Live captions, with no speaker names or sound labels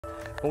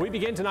Well, we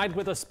begin tonight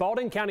with a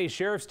Spalding County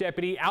Sheriff's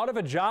deputy out of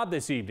a job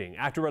this evening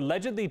after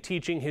allegedly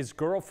teaching his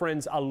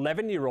girlfriend's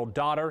 11-year-old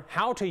daughter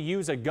how to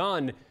use a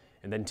gun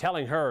and then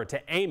telling her to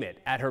aim it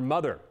at her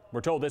mother. We're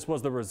told this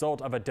was the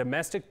result of a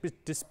domestic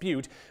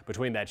dispute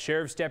between that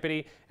sheriff's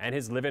deputy and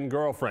his live-in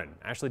girlfriend.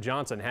 Ashley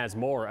Johnson has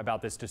more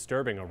about this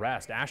disturbing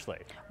arrest. Ashley.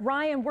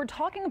 Ryan, we're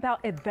talking about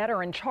a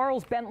veteran.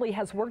 Charles Bentley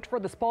has worked for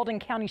the Spalding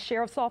County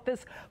Sheriff's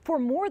Office for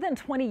more than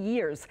 20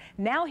 years.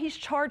 Now he's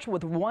charged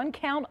with 1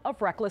 count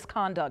of reckless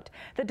conduct.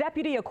 The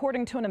deputy,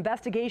 according to an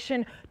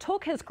investigation,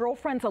 took his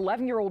girlfriend's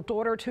 11-year-old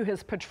daughter to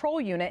his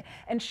patrol unit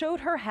and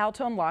showed her how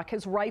to unlock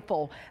his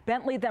rifle.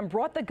 Bentley then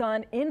brought the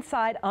gun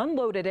inside,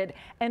 unloaded it,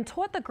 and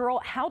taught the girl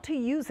how to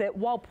use it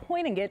while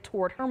pointing it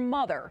toward her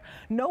mother.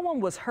 No one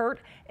was hurt.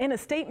 In a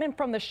statement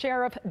from the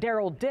sheriff,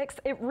 Daryl Dix,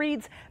 it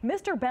reads,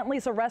 Mr.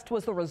 Bentley's arrest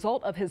was the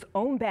result of his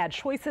own bad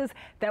choices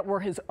that were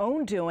his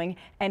own doing,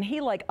 and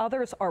he, like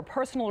others, are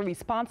personally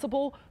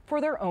responsible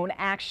for their own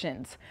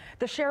actions.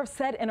 The sheriff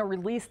said in a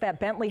release that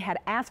Bentley had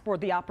asked for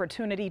the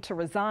opportunity to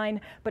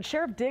resign, but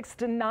Sheriff Dix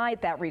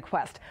denied that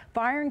request,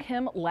 firing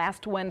him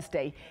last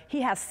Wednesday.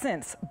 He has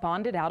since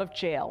bonded out of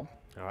jail.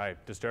 All right,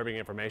 disturbing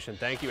information.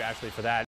 Thank you, Ashley, for that.